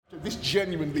This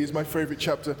genuinely is my favorite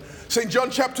chapter. St. John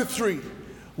chapter 3,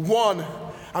 1.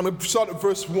 I'm going to start at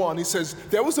verse 1. He says,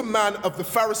 there was a man of the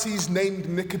Pharisees named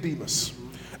Nicodemus,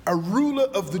 a ruler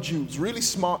of the Jews, really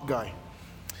smart guy.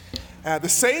 The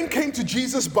same came to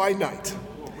Jesus by night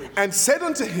and said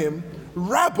unto him,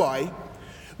 Rabbi,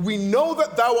 we know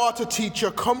that thou art a teacher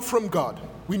come from God.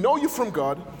 We know you from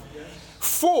God.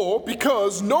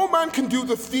 Because no man can do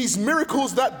these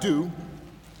miracles that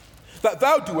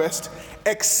thou doest,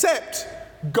 except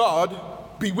God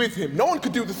be with him. No one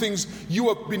could do the things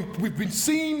we've been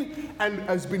seen and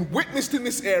has been witnessed in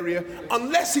this area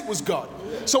unless it was God.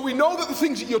 So we know that the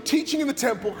things that you're teaching in the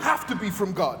temple have to be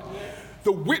from God.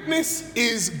 The witness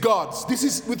is God's. This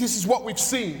is what we've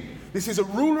seen. This is a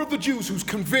ruler of the Jews who's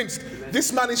convinced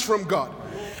this man is from God.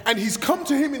 And he's come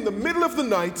to him in the middle of the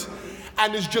night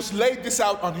and has just laid this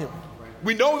out on him.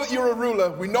 We know that you're a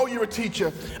ruler. We know you're a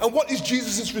teacher. And what is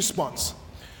Jesus' response?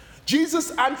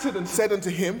 Jesus answered and said unto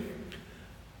him,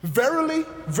 Verily,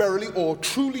 verily, or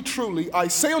truly, truly, I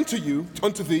say unto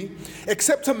thee,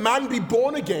 except a man be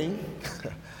born again,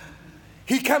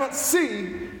 he cannot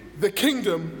see the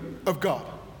kingdom of God.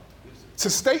 It's a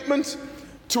statement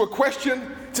to a question.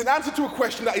 It's an answer to a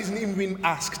question that isn't even been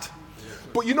asked.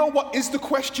 But you know what is the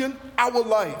question? Our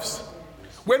lives.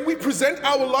 When we present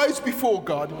our lives before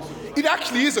God, it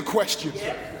actually is a question.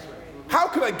 How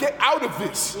can I get out of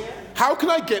this? How can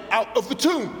I get out of the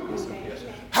tomb?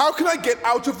 How can I get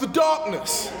out of the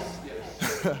darkness?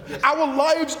 Our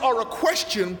lives are a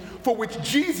question for which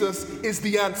Jesus is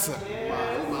the answer.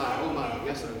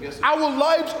 Our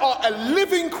lives are a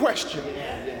living question.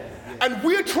 And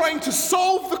we're trying to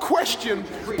solve the question,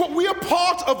 but we are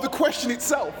part of the question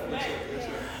itself.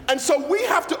 And so we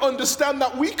have to understand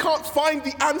that we can't find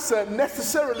the answer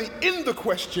necessarily in the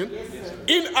question,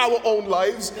 in our own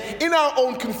lives, in our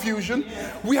own confusion.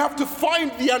 We have to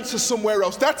find the answer somewhere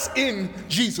else. That's in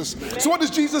Jesus. So what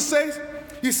does Jesus say?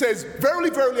 He says,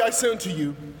 Verily, verily, I say unto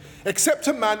you, except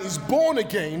a man is born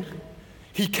again,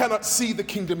 he cannot see the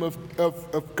kingdom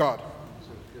of God.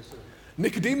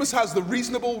 Nicodemus has the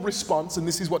reasonable response, and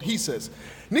this is what he says.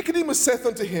 Nicodemus saith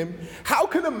unto him, How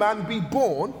can a man be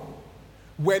born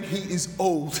when he is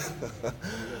old?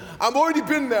 I've already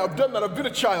been there. I've done that. I've been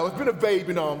a child. I've been a babe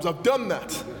in arms. I've done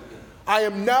that. I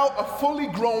am now a fully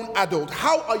grown adult.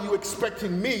 How are you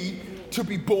expecting me to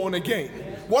be born again?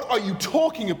 What are you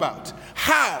talking about?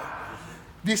 How?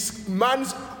 This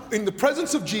man's in the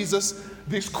presence of Jesus.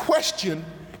 This question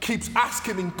keeps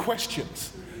asking him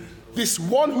questions. This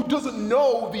one who doesn't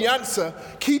know the answer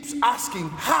keeps asking,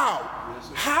 how?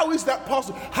 How is that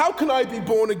possible? How can I be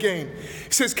born again?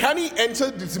 He says, can he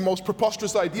enter? This is the most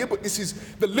preposterous idea, but this is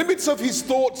the limits of his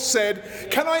thoughts said,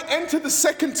 can I enter the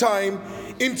second time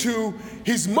into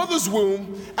his mother's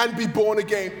womb and be born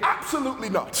again? Absolutely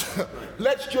not.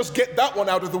 Let's just get that one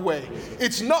out of the way.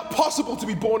 It's not possible to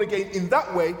be born again in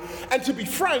that way. And to be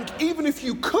frank, even if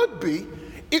you could be,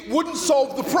 it wouldn't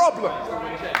solve the problem.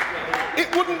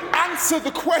 It wouldn't answer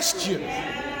the question.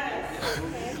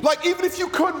 Like, even if you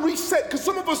could reset, because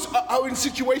some of us are in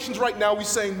situations right now, we're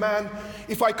saying, man,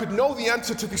 if I could know the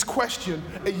answer to this question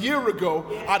a year ago,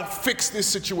 I'd have fixed this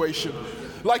situation.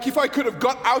 Like, if I could have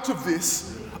got out of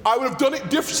this, I would have done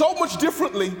it so much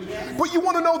differently. But you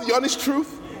want to know the honest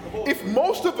truth? If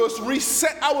most of us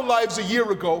reset our lives a year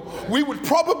ago, we would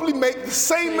probably make the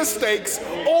same mistakes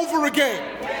over again.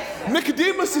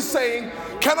 Nicodemus is saying,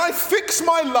 can I fix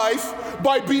my life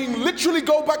by being literally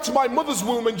go back to my mother's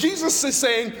womb? And Jesus is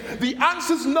saying, the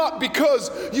answer's not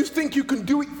because you think you can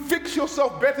do it, fix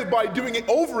yourself better by doing it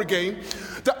over again.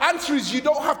 The answer is you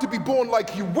don't have to be born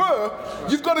like you were.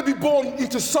 You've got to be born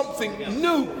into something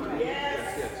new.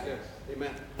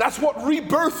 That's what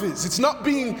rebirth is. It's not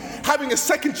having a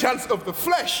second chance of the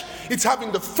flesh. It's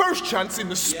having the first chance in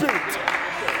the spirit.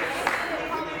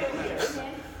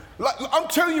 Like, I'm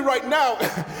telling you right now,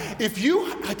 if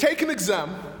you take an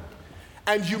exam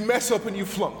and you mess up and you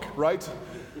flunk, right?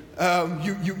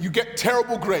 You get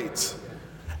terrible grades.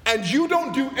 And you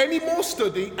don't do any more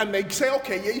study and they say,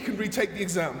 okay, yeah, you can retake the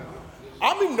exam.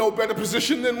 I'm in no better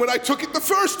position than when I took it the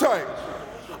first time.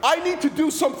 I need to do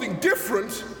something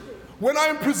different when I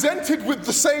am presented with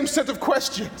the same set of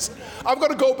questions. I've got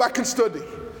to go back and study.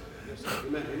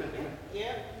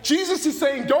 Jesus is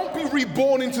saying, don't be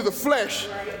reborn into the flesh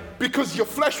because your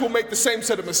flesh will make the same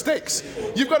set of mistakes.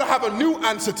 You've got to have a new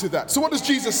answer to that. So what does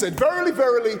Jesus say? Verily,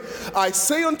 verily, I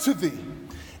say unto thee,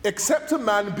 except a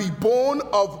man be born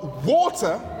of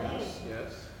water.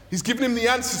 He's giving him the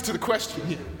answers to the question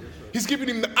here. He's giving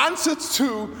him the answer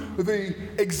to the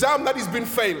exam that he's been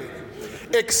failing.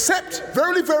 Except,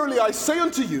 verily, verily, I say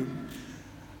unto you,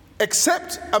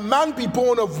 except a man be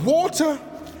born of water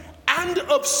and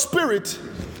of spirit,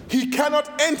 he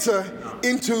cannot enter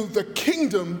into the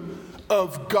kingdom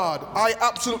of God. I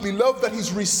absolutely love that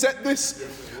he's reset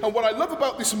this. And what I love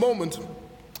about this moment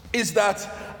is that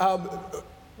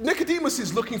Nicodemus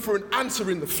is looking for an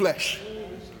answer in the flesh.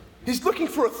 He's looking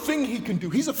for a thing he can do.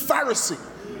 He's a Pharisee.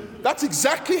 That's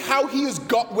exactly how he has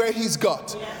got where he's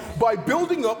got. By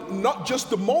building up not just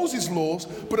the Moses laws,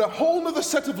 but a whole other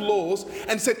set of laws,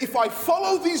 and said, if I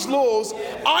follow these laws,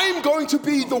 I'm going to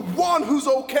be the one who's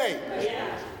okay.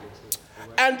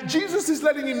 And Jesus is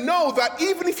letting him know that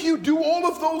even if you do all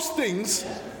of those things,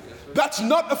 that's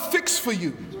not a fix for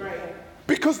you.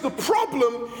 Because the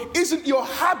problem isn't your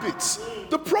habits.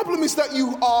 The problem is that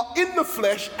you are in the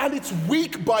flesh and it's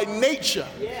weak by nature.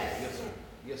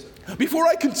 Before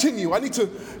I continue, I need to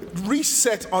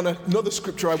reset on another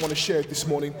scripture I want to share this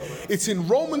morning. It's in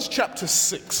Romans chapter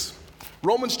 6.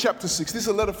 Romans chapter 6. This is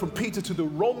a letter from Peter to the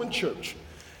Roman church.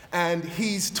 And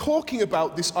he's talking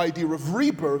about this idea of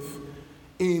rebirth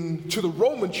to the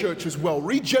Roman church as well.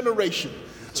 Regeneration.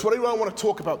 That's what I want to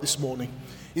talk about this morning.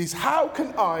 Is how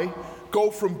can I go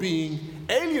from being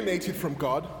alienated from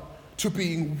God to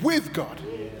being with God?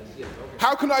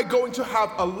 How can I go into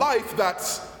have a life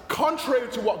that's contrary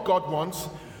to what God wants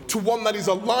to one that is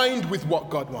aligned with what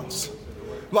God wants?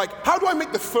 Like, how do I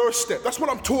make the first step? That's what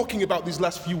I'm talking about these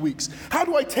last few weeks. How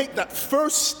do I take that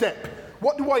first step?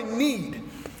 What do I need?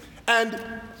 And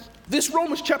this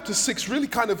Romans chapter 6 really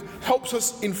kind of helps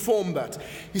us inform that.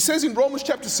 He says in Romans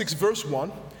chapter 6 verse 1,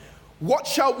 what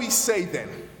shall we say then?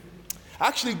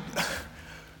 Actually,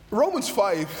 Romans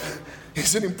 5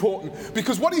 isn't important,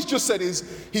 because what he's just said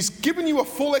is he's given you a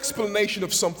full explanation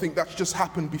of something that's just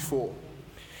happened before.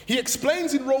 He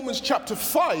explains in Romans chapter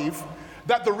 5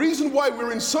 that the reason why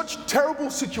we're in such terrible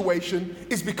situation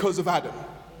is because of Adam.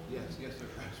 Yes, sir.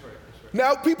 That's right.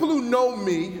 Now, people who know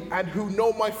me and who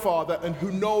know my father and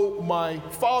who know my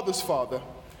father's father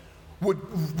would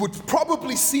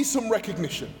probably see some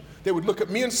recognition. They would look at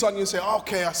me and Sonia and say,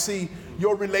 okay, I see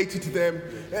you're related to them.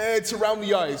 It's around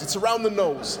the eyes, it's around the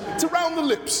nose, it's around the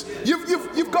lips.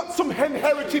 You've got some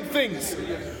inherited things.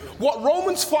 What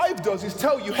Romans 5 does is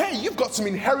tell you, hey, you've got some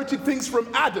inherited things from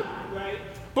Adam.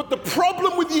 But the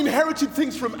problem with the inherited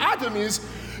things from Adam is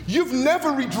you've never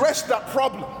redressed that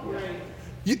problem.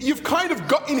 You've kind of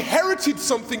inherited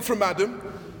something from Adam,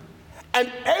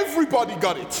 and everybody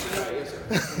got it.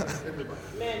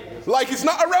 Like, it's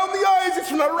not around the eyes,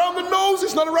 it's not around the nose,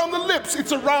 it's not around the lips,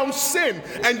 it's around sin.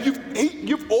 And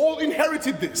you've all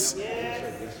inherited this.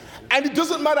 And it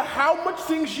doesn't matter how much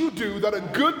things you do that are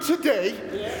good today,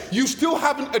 you still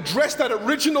haven't addressed that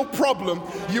original problem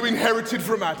you inherited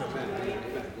from Adam.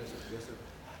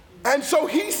 And so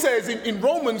he says in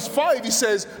Romans 5, he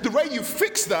says, the way you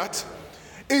fix that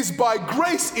is by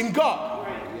grace in God.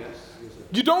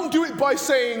 You don't do it by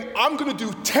saying, I'm going to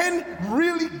do 10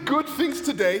 really good things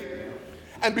today,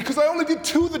 and because I only did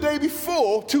 2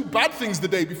 bad things the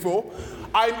day before,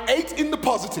 I'm 8 in the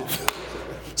positive.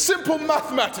 Simple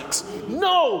mathematics.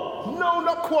 No,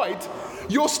 not quite.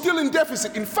 You're still in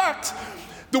deficit. In fact,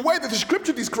 the way that the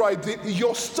scripture describes it,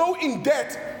 you're so in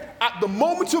debt at the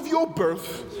moment of your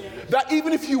birth that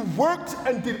even if you worked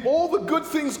and did all the good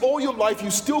things all your life,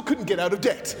 you still couldn't get out of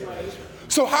debt.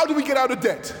 So how do we get out of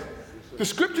debt? The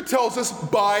scripture tells us,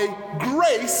 by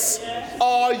grace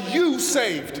are you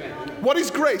saved. What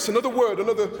is grace? Another word,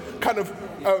 another kind of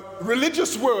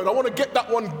religious word. I want to get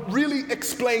that one really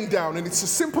explained down, and it's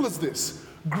as simple as this.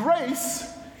 Grace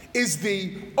is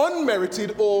the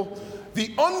unmerited or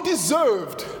the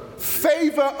undeserved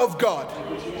favor of God.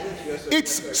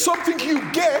 It's something you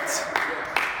get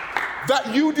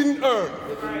that you didn't earn.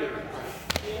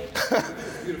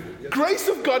 Grace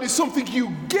of God is something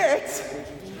you get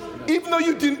even though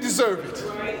you didn't deserve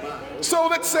it. So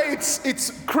let's say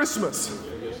it's Christmas.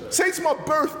 Say it's my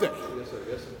birthday.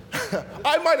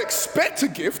 I might expect a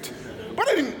gift, but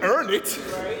I didn't earn it.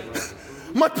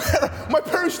 My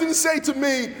parents didn't say to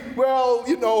me, well,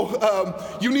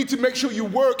 you need to make sure you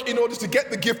work in order to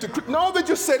get the gift. No, they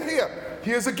just said,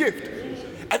 here's a gift.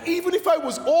 And even if I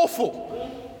was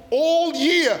awful all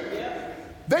year,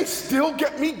 they still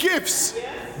get me gifts.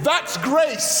 That's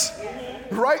grace.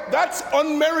 Right? That's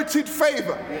unmerited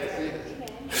favor.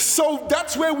 So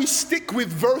that's where we stick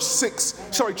with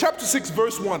chapter 6,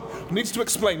 verse 1. Needs to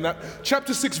explain that.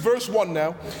 Chapter 6, verse 1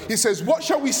 now. He says, what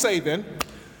shall we say then?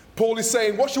 Paul is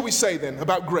saying, what shall we say then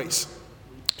about grace?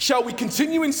 Shall we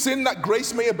continue in sin that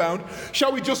grace may abound?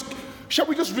 Shall we just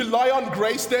rely on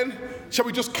grace then? Shall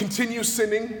we just continue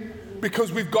sinning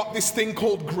because we've got this thing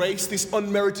called grace, this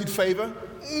unmerited favor?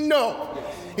 No.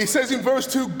 He says in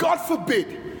verse 2, God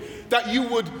forbid that you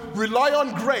would rely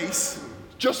on grace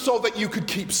just so that you could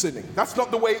keep sinning. That's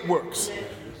not the way it works.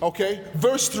 Okay?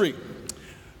 Verse 3.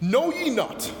 Know ye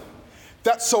not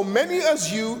that so many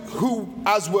as you who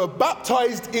as were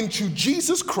baptized into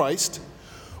Jesus Christ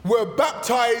were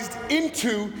baptized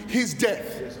into his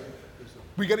death?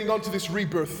 We're getting onto this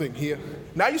rebirth thing here.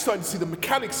 Now you're starting to see the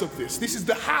mechanics of this. This is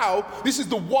the how, this is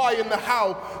the why and the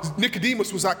how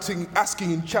Nicodemus was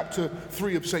asking in chapter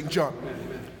 3 of St. John.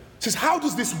 He says, how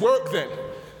does this work then?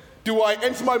 Do I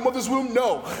enter my mother's womb?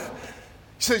 No.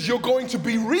 He says, you're going to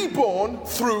be reborn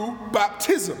through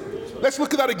baptism. Let's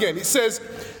look at that again. It says,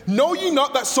 know ye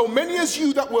not that so many as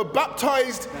you that were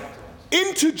baptized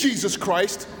into Jesus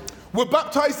Christ were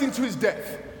baptized into his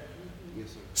death?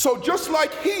 So just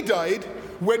like he died,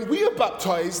 when we are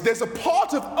baptized, there's a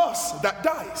part of us that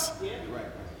dies.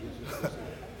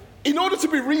 In order to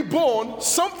be reborn,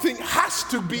 something has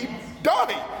to be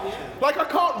die. Like I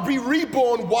can't be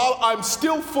reborn while I'm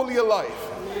still fully alive.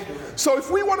 So if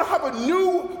we want to have a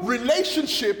new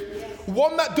relationship,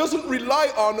 one that doesn't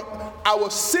rely on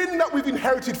our sin that we've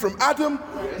inherited from Adam,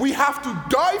 we have to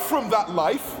die from that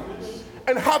life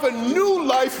and have a new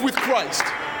life with Christ.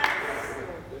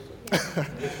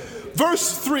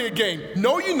 Verse 3 again.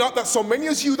 Know ye not that so many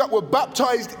as you that were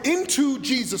baptized into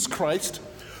Jesus Christ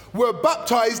were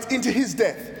baptized into his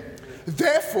death?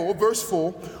 Therefore, verse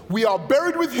 4, we are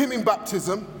buried with him in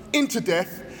baptism into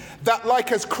death, that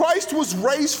like as Christ was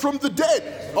raised from the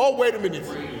dead. Oh, wait a minute.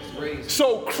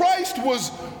 So Christ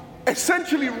was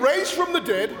essentially raised from the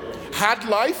dead, had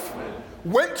life,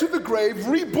 went to the grave,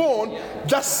 reborn.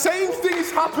 The same thing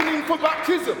is happening for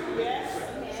baptism.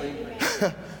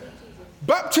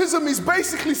 Baptism is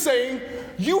basically saying,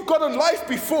 you've got a life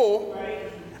before,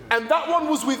 and that one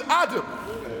was with Adam.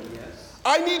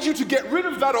 I need you to get rid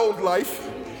of that old life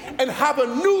and have a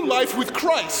new life with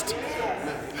Christ.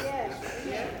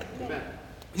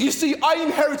 You see, I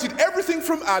inherited everything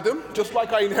from Adam, just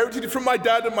like I inherited it from my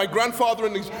dad and my grandfather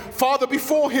and his father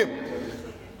before him.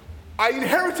 I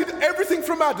inherited everything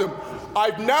from Adam.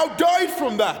 I've now died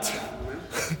from that.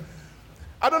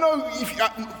 I don't know if,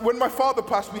 when my father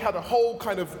passed, we had a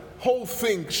whole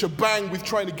thing, shebang with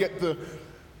trying to get the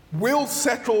will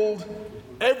settled,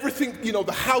 everything,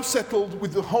 the house settled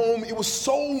with the home. It was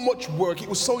so much work. It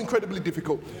was so incredibly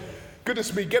difficult.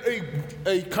 Goodness me, get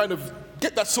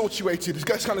that situated,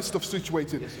 this kind of stuff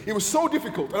situated. It was so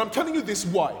difficult. And I'm telling you this,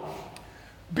 why?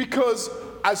 Because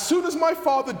as soon as my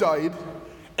father died,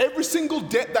 every single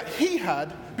debt that he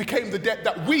had became the debt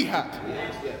that we had.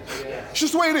 It's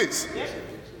just the way it is.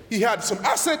 He had some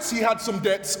assets, he had some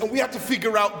debts, and we had to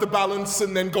figure out the balance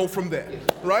and then go from there,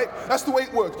 right? That's the way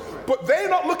it works. But they're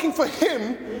not looking for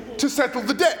him to settle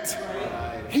the debt.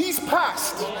 He's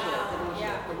passed.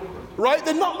 Right?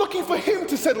 They're not looking for him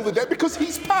to settle the debt because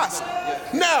he's passed.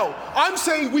 Now, I'm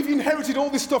saying we've inherited all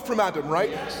this stuff from Adam,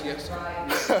 right? Yes.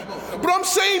 But I'm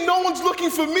saying no one's looking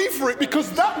for me for it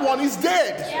because that one is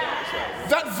dead.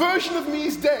 That version of me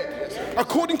is dead,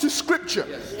 according to Scripture.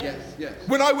 Yes.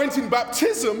 When I went in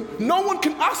baptism, no one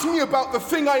can ask me about the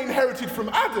thing I inherited from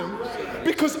Adam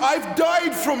because I've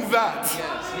died from that.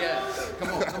 Yes. Come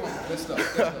on. Good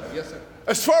stuff. Yes, sir.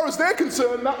 As far as they're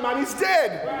concerned, that man is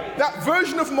dead. That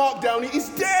version of Mark Downey is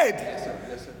dead.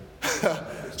 Yes, sir.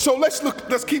 So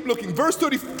let's keep looking. Verse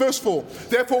 4.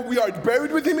 Therefore we are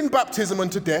buried with him in baptism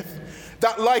unto death,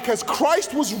 that like as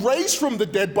Christ was raised from the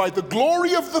dead by the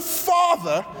glory of the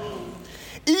Father,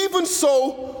 even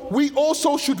so we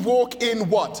also should walk in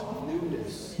what?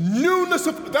 Newness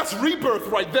of, that's rebirth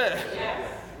right there.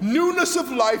 Newness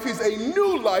of life is a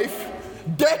new life,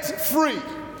 debt-free.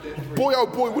 Boy, oh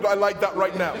boy, would I like that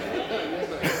right now.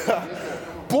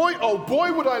 Boy, oh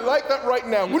boy, would I like that right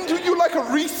now. Wouldn't you like a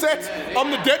reset on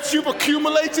the debts you've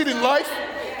accumulated in life?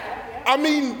 I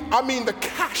mean the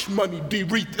cash money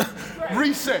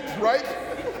reset, right?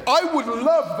 I would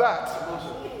love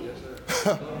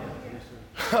that.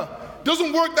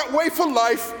 Doesn't work that way for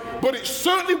life, but it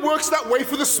certainly works that way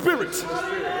for the spirit.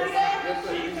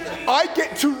 I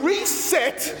get to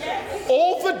reset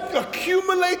all the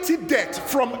accumulated debt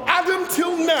from Adam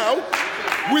till now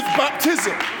with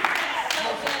baptism.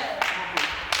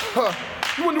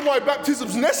 You wonder why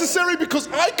baptism's necessary? Because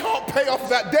I can't pay off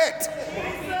that debt.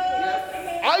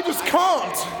 I just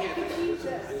can't.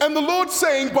 And the Lord's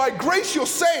saying, by grace you're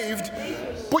saved,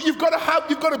 but you've got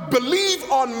to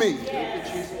believe on me.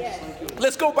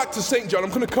 Let's go back to St. John. I'm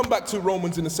going to come back to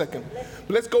Romans in a second.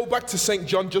 But let's go back to St.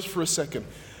 John just for a second.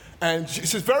 And it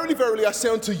says, verily, verily, I say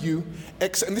unto you,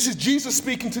 and this is Jesus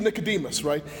speaking to Nicodemus,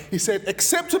 right? He said,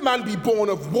 except a man be born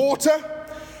of water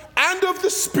and of the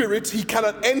Spirit, he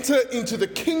cannot enter into the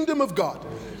kingdom of God,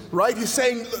 right? He's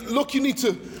saying, look, you need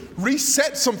to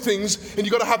reset some things and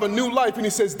you got to have a new life. And he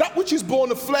says, that which is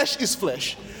born of flesh is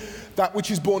flesh. That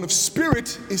which is born of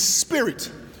spirit is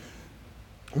spirit.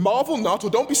 Marvel not, or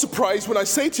don't be surprised when I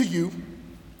say to you,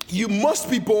 you must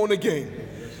be born again.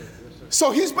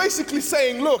 So he's basically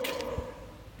saying, look,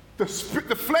 the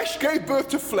flesh gave birth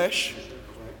to flesh,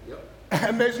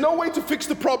 and there's no way to fix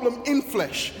the problem in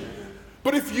flesh.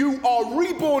 But if you are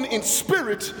reborn in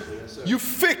spirit, you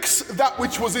fix that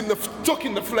which was stuck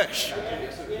in the flesh.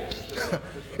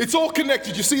 It's all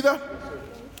connected, you see that?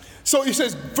 So he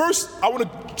says, I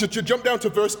want to jump down to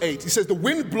verse 8. He says, the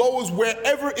wind blows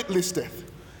wherever it listeth.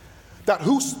 That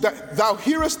thou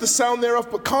hearest the sound thereof,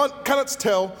 but cannot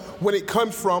tell when it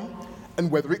comes from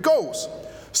and whether it goes.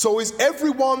 So is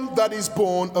everyone that is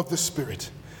born of the Spirit.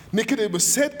 Nicodemus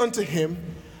said unto him,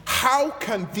 how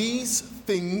can these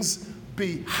things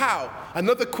be? How?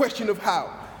 Another question of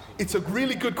how. It's a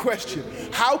really good question.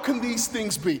 How can these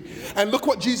things be? And look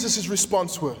what Jesus'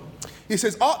 response were. He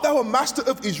says, art thou a master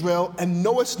of Israel and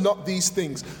knowest not these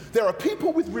things? There are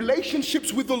people with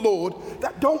relationships with the Lord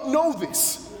that don't know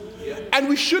this. And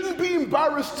we shouldn't be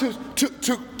embarrassed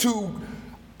to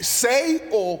say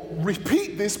or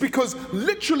repeat this, because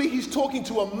literally he's talking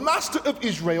to a master of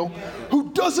Israel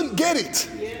who doesn't get it.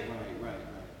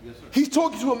 He's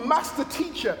talking to a master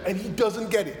teacher and he doesn't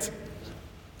get it.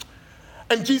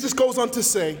 And Jesus goes on to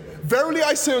say, verily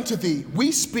I say unto thee,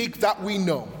 we speak that we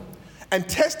know, and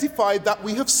testify that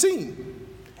we have seen,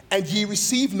 and ye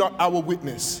receive not our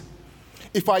witness.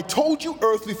 If I told you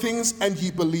earthly things and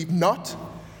ye believe not,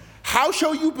 how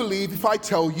shall you believe if I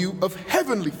tell you of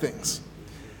heavenly things?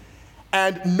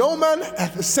 And no man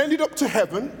hath ascended up to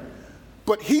heaven,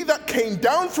 but he that came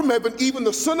down from heaven, even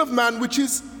the Son of Man which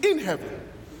is in heaven.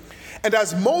 And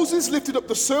as Moses lifted up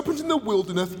the serpent in the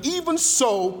wilderness, even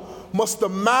so must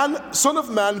the Son of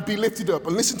Man be lifted up.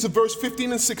 And listen to verse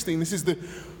 15 and 16. This is the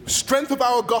strength of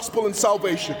our gospel and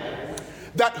salvation.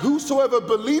 That whosoever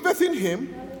believeth in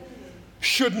him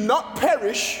should not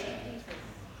perish,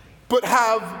 but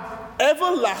have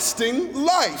everlasting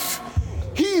life.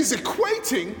 He is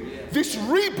equating this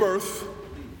rebirth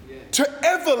to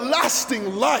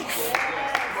everlasting life.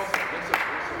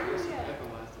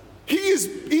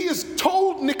 He has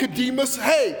told Nicodemus,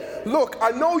 hey, look,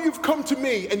 I know you've come to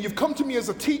me, and you've come to me as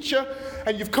a teacher,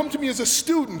 and you've come to me as a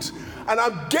student, and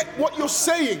I get what you're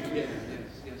saying.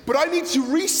 But I need to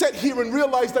reset here and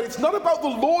realize that it's not about the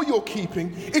law you're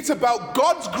keeping, it's about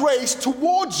God's grace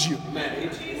towards you.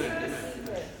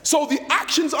 So the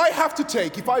actions I have to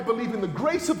take, if I believe in the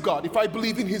grace of God, if I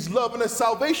believe in his love and his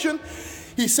salvation,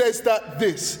 he says that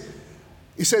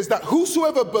he says that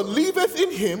whosoever believeth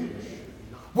in him,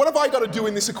 what have I got to do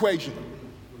in this equation?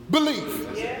 Believe.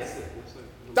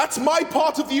 That's my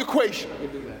part of the equation.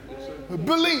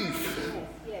 Believe.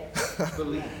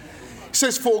 It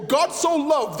says, for God so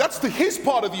loved, that's his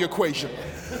part of the equation.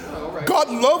 God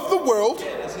loved the world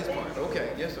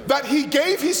that he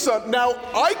gave his son. Now,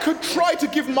 I could try to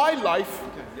give my life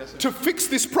to fix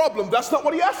this problem. That's not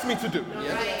what he asked me to do.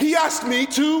 He asked me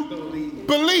to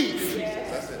believe.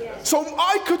 So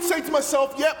I could say to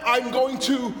myself, yep, I'm going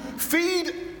to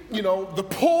feed, the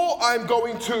poor. I'm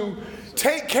going to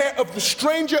take care of the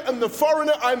stranger and the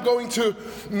foreigner. I'm going to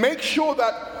make sure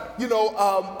that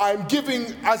I'm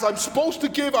giving as I'm supposed to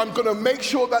give. I'm going to make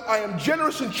sure that I am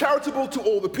generous and charitable to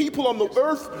all the people on the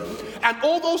earth. And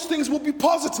all those things will be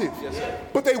positive.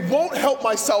 But they won't help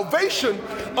my salvation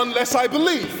unless I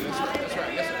believe.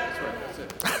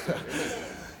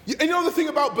 And the thing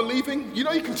about believing, you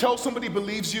can tell somebody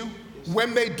believes you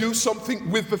when they do something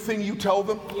with the thing you tell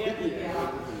them.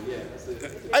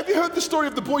 Have you heard the story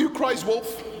of the boy who cries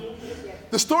wolf?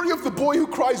 The story of the boy who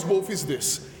cries wolf is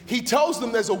this. He tells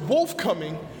them there's a wolf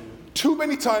coming too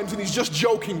many times, and he's just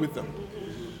joking with them.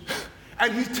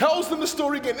 And he tells them the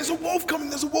story again. There's a wolf coming,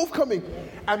 there's a wolf coming.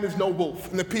 And there's no wolf.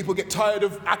 And the people get tired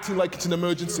of acting like it's an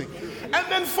emergency. And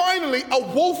then finally, a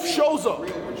wolf shows up.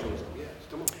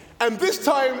 And this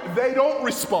time, they don't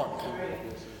respond.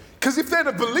 Because if they'd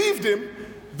have believed him,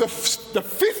 the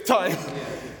fifth time,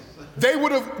 they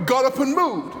would have got up and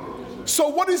moved. So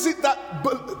what is it that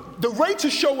the way to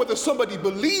show whether somebody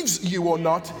believes you or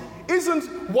not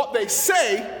isn't what they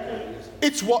say,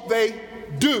 it's what they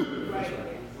do.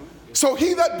 So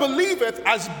he that believeth,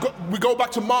 as we go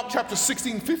back to Mark chapter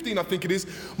 16, 15, I think it is.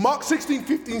 Mark 16,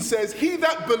 15 says, he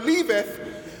that believeth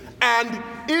and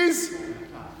is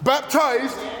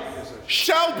baptized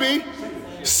shall be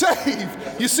saved.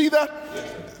 You see that?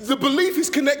 The belief is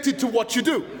connected to what you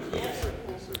do.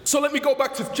 So let me go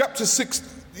back to chapter 6.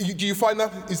 Do you find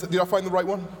that? Did I find the right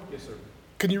one? Yes, sir.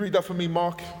 Can you read that for me,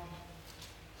 Mark?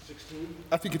 16?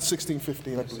 I think it's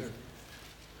 16:15, I believe.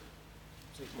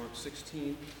 Sir. St. Mark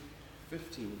 16,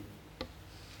 15. Thank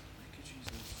you,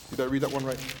 Jesus. Did I read that one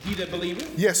right? He that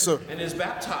believeth Yes, sir. and is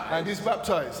baptized And he's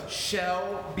baptized.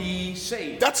 shall be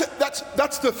saved.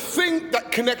 That's the thing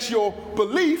that connects your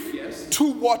belief Yes.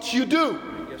 to what you do.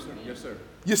 Yes, sir. Yes, sir.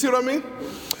 You see what I mean?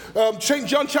 St.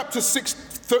 John chapter 6,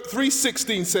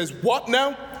 3:16 says, what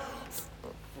now?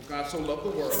 For God so loved the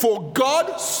world For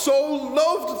God so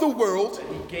loved the world that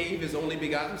he gave his only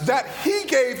begotten Son. that he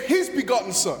gave his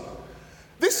begotten son.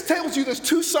 This tells you there's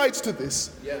two sides to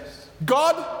this. Yes.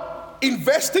 God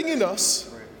investing in us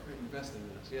Right. Investing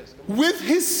in us. Yes. Come with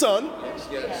his son. on.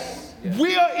 Yes. Yes.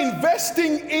 We are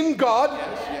investing in God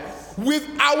Yes. with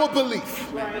our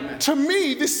belief. To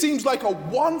me, this seems like a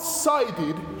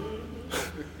one-sided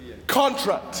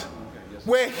contract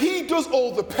where he does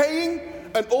all the paying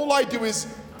and all I do is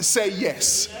say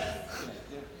yes.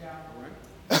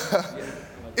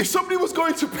 If somebody was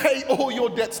going to pay all your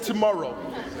debts tomorrow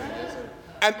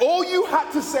and all you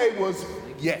had to say was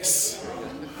yes,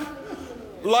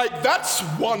 like that's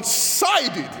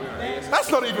one-sided. That's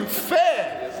not even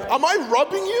fair. Am I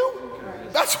robbing you?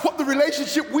 That's what the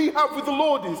relationship we have with the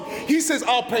Lord is. He says,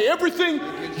 I'll pay everything.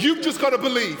 You've just got to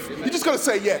believe. You just got to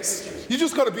say yes. You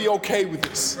just got to be okay with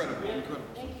this.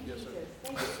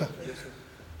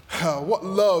 What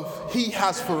love he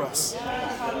has for us.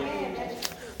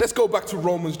 Let's go back to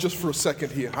Romans just for a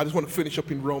second here. I just want to finish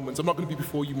up in Romans. I'm not going to be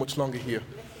before you much longer here.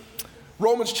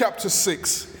 Romans chapter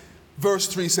 6, verse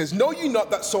 3 says, know ye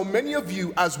not that so many of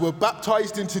you as were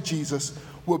baptized into Jesus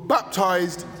were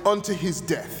baptized unto his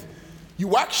death?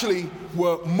 You actually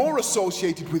were more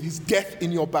associated with his death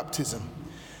in your baptism.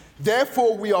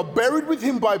 Therefore we are buried with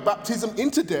him by baptism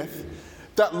into death,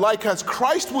 that like as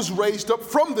Christ was raised up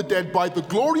from the dead by the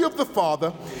glory of the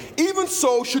Father, even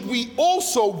so should we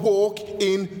also walk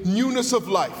in newness of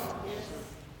life.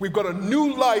 We've got a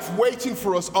new life waiting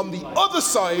for us on the other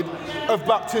side of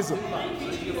baptism.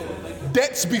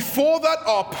 Debts before that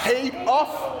are paid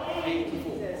off.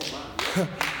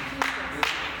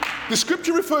 The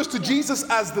scripture refers to Jesus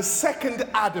as the second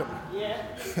Adam.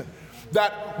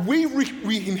 That we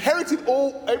inherited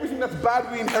everything that's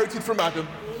bad we inherited from Adam.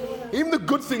 Even the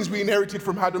good things we inherited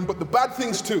from Adam, but the bad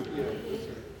things too.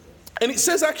 And it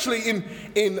says actually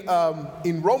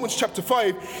in Romans chapter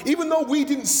 5, even though we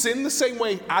didn't sin the same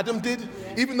way Adam did,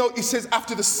 even though it says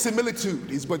after the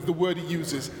similitude is but the word it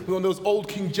uses, one of those old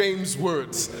King James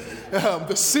words,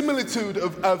 the similitude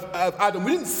of Adam.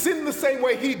 We didn't sin the same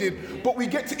way he did, but we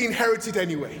get to inherit it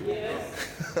anyway.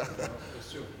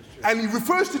 And he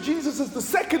refers to Jesus as the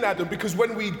second Adam because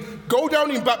when we go down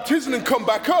in baptism and come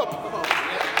back up,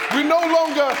 we're no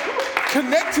longer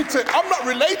connected to, I'm not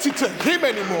related to him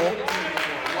anymore.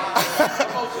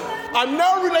 I'm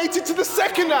now related to the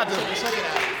second Adam.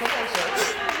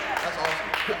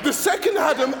 The second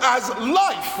Adam has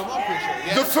life.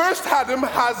 The first Adam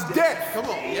has death. Come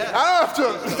on, yeah. I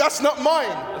don't have to, that's not mine.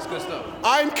 That's good stuff.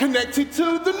 I'm connected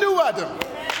to the new Adam.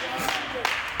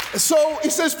 So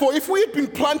it says, for if we had been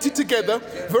planted together,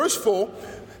 verse 4,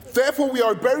 therefore we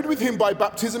are buried with him by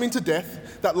baptism into death,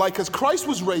 that like as Christ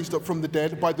was raised up from the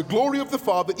dead by the glory of the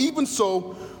Father, even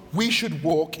so we should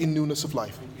walk in newness of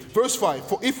life. Verse 5,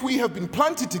 for if we have been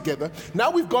planted together,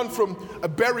 now we've gone from a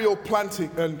burial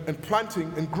planting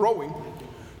and growing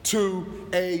to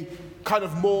a kind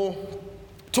of more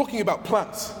talking about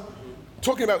plants,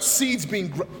 talking about seeds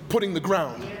being put in the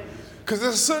ground. Because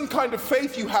there's a certain kind of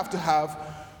faith you have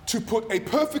to put a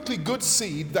perfectly good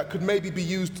seed that could maybe be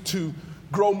used to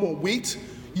grow more wheat.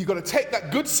 You've got to take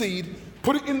that good seed,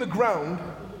 put it in the ground,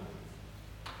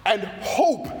 and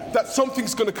hope that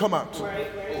something's going to come out.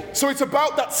 So it's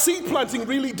about that seed planting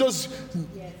really does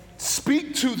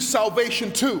speak to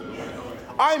salvation too.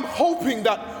 I'm hoping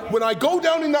that when I go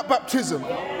down in that baptism,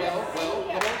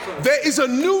 there is a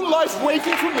new life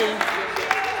waiting for me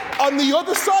on the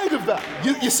other side of that.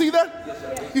 You see that?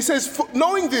 He says,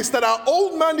 knowing this, that our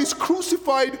old man is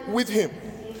crucified with him.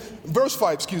 Verse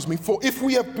 5, excuse me. For if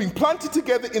we have been planted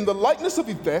together in the likeness of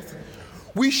his death,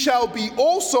 we shall be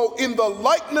also in the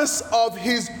likeness of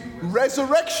his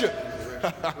resurrection.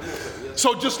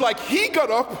 So just like he got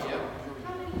up,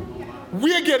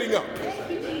 we're getting up.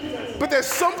 But there's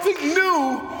something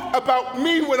new about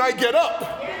me when I get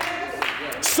up.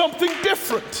 Something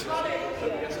different.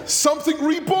 Something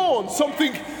reborn.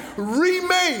 Something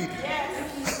remade.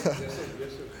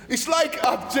 It's like,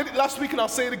 I said it last week and I'll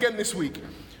say it again this week.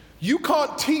 You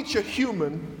can't teach a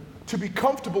human to be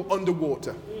comfortable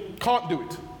underwater. Can't do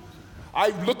it. I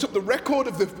looked up the record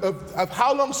of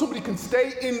how long somebody can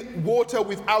stay in water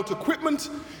without equipment.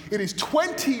 It is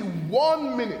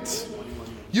 21 minutes.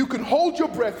 You can hold your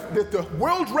breath. The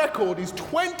world record is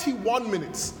 21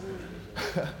 minutes.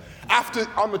 After,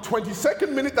 on the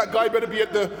 22nd minute, that guy better be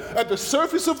at the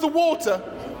surface of the water,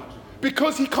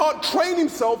 because he can't train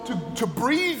himself to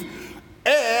breathe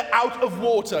air out of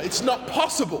water. It's not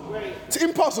possible. It's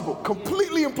impossible,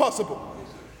 completely impossible.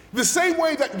 The same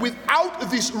way that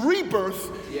without this rebirth,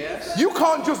 you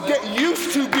can't just get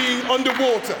used to being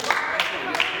underwater.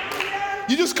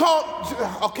 You just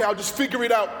can't, okay, I'll just figure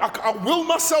it out. I'll will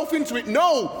myself into it.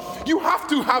 No, you have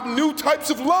to have new types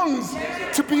of lungs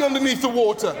to be underneath the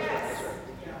water.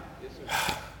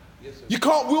 You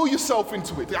can't will yourself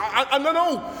into it. I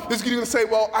know there's going to say,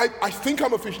 well, I think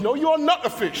I'm a fish. No, you are not a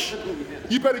fish.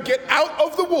 You better get out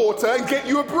of the water and get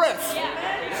you a breath.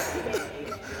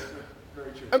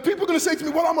 And people are going to say to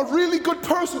me, well, I'm a really good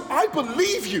person. I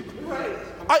believe you.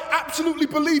 I absolutely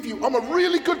believe you. I'm a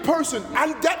really good person.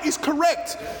 And that is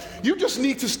correct. You just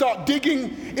need to start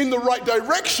digging in the right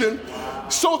direction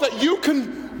so that you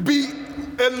can be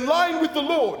in line with the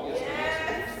Lord.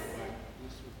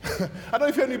 I don't know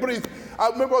if anybody, I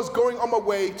remember I was going on my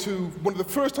way to, one of the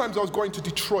first times I was going to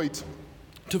Detroit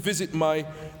to visit my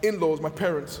in-laws, my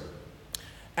parents.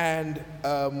 And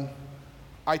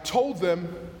I told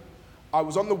them I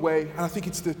was on the way, and I think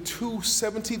it's the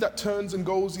 270 that turns and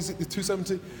goes. Is it the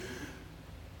 270?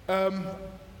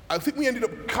 I think we ended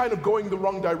up kind of going the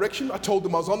wrong direction. I told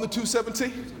them I was on the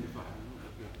 270.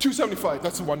 275,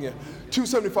 that's the one, yeah.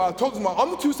 275. I told them I was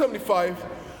on the 275,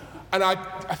 and I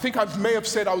think I may have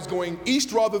said I was going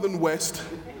east rather than west.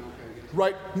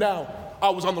 Right now, I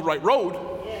was on the right road.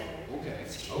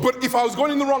 But if I was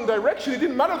going in the wrong direction, it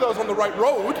didn't matter that I was on the right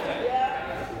road.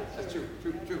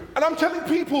 And I'm telling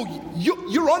people,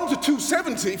 you're on to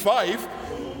 275,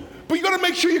 but you got to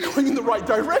make sure you're going in the right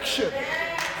direction.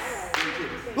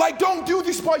 Like, don't do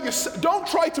this by yourself. Don't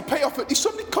try to pay off it. If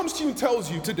somebody comes to you and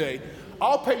tells you today,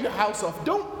 I'll pay your house off,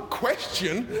 don't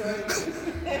question.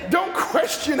 Don't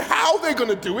question how they're going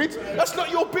to do it. That's not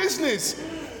your business.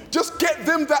 Just get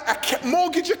them that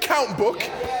mortgage account book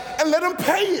and let them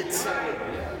pay it.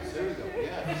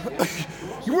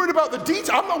 You're worried about the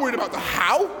detail. I'm not worried about the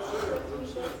how.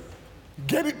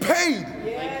 Get it paid.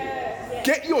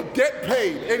 Get your debt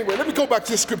paid. Anyway, let me go back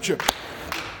to the scripture.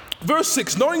 Verse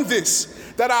 6, knowing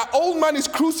this, that our old man is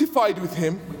crucified with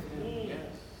him.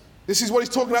 This is what he's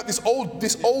talking about, this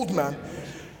old man.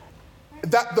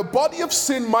 That the body of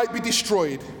sin might be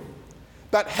destroyed.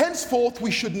 That henceforth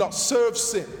we should not serve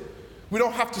sin. We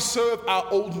don't have to serve our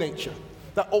old nature,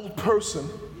 that old person,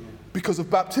 because of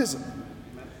baptism.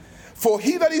 For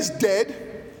he that is dead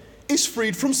is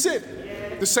freed from sin.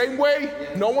 The same way,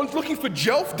 no one's looking for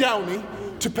Jelf Downey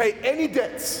to pay any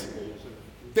debts.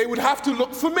 They would have to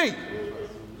look for me,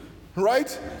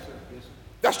 right?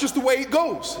 That's just the way it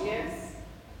goes.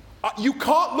 You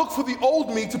can't look for the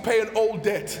old me to pay an old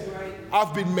debt.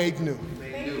 I've been made new.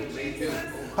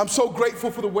 I'm so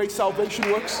grateful for the way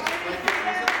salvation works.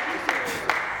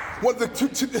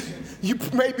 You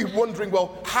may be wondering,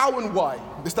 well, how and why?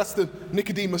 That's the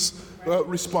Nicodemus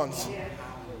response.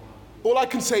 All I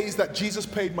can say is that Jesus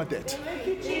paid my debt.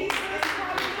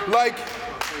 Like,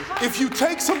 if you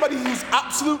take somebody who's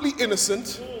absolutely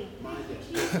innocent,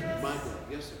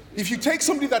 if you take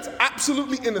somebody that's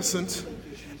absolutely innocent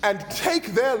and take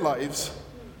their lives,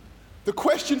 the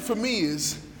question for me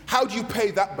is, how do you pay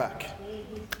that back?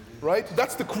 Right?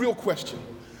 That's the real question.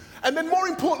 And then more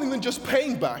importantly than just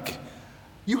paying back,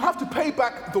 you have to pay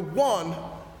back the one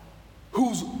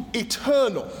who's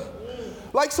eternal.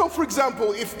 Like, so for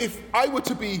example, if I were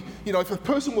to be, if a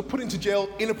person were put into jail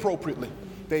inappropriately,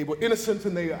 they were innocent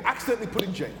and they were accidentally put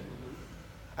in jail,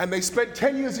 and they spent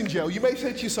 10 years in jail, you may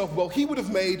say to yourself, well, he would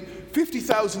have made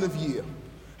 $50,000 a year.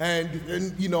 And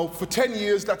for 10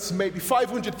 years, that's maybe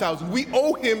 $500,000. We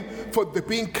owe him for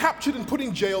being captured and put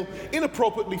in jail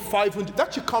inappropriately $500,000.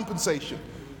 That's your compensation.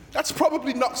 That's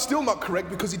probably still not correct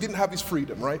because he didn't have his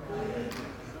freedom, right?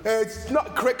 It's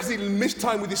not correct because he missed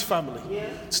time with his family.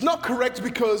 It's not correct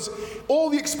because all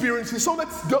the experiences. So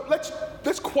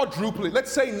let's quadruple it.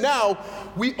 Let's say now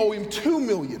we owe him $2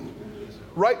 million,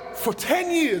 right? For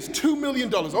 10 years, $2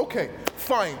 million. Okay,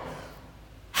 fine.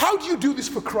 How do you do this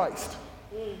for Christ?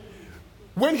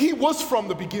 When he was from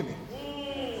the beginning.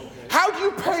 How do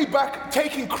you pay back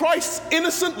taking Christ's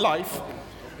innocent life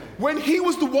when he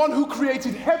was the one who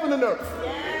created heaven and earth?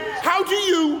 How do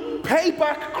you pay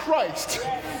back Christ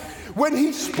when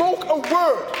he spoke a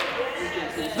word?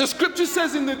 The scripture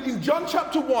says in John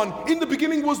chapter 1, in the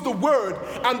beginning was the Word,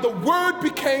 and the Word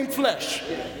became flesh.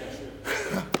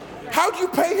 How do you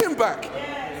pay him back?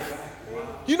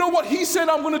 You know what he said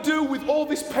I'm going to do with all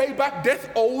this payback death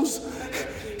owes?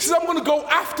 He says I'm going to go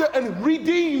after and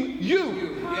redeem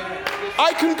you.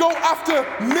 I can go after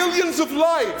millions of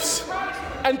lives.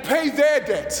 and pay their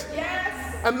debt.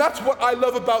 And that's what I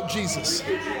love about Jesus.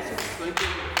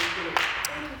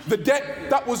 The debt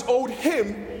that was owed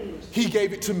him, he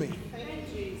gave it to me.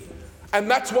 And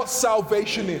that's what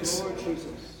salvation is.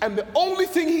 And the only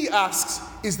thing he asks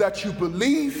is that you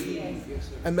believe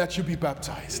and that you be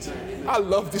baptized. I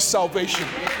love this salvation.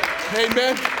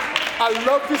 Amen. I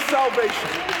love this salvation.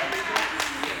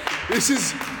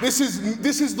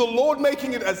 This is the Lord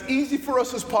making it as easy for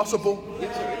us as possible.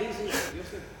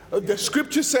 The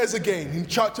scripture says again in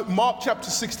Mark chapter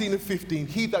 16 and 15,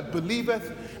 he that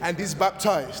believeth and is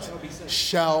baptized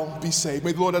shall be saved.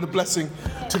 May the Lord add a blessing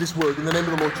to this word in the name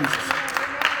of the Lord Jesus.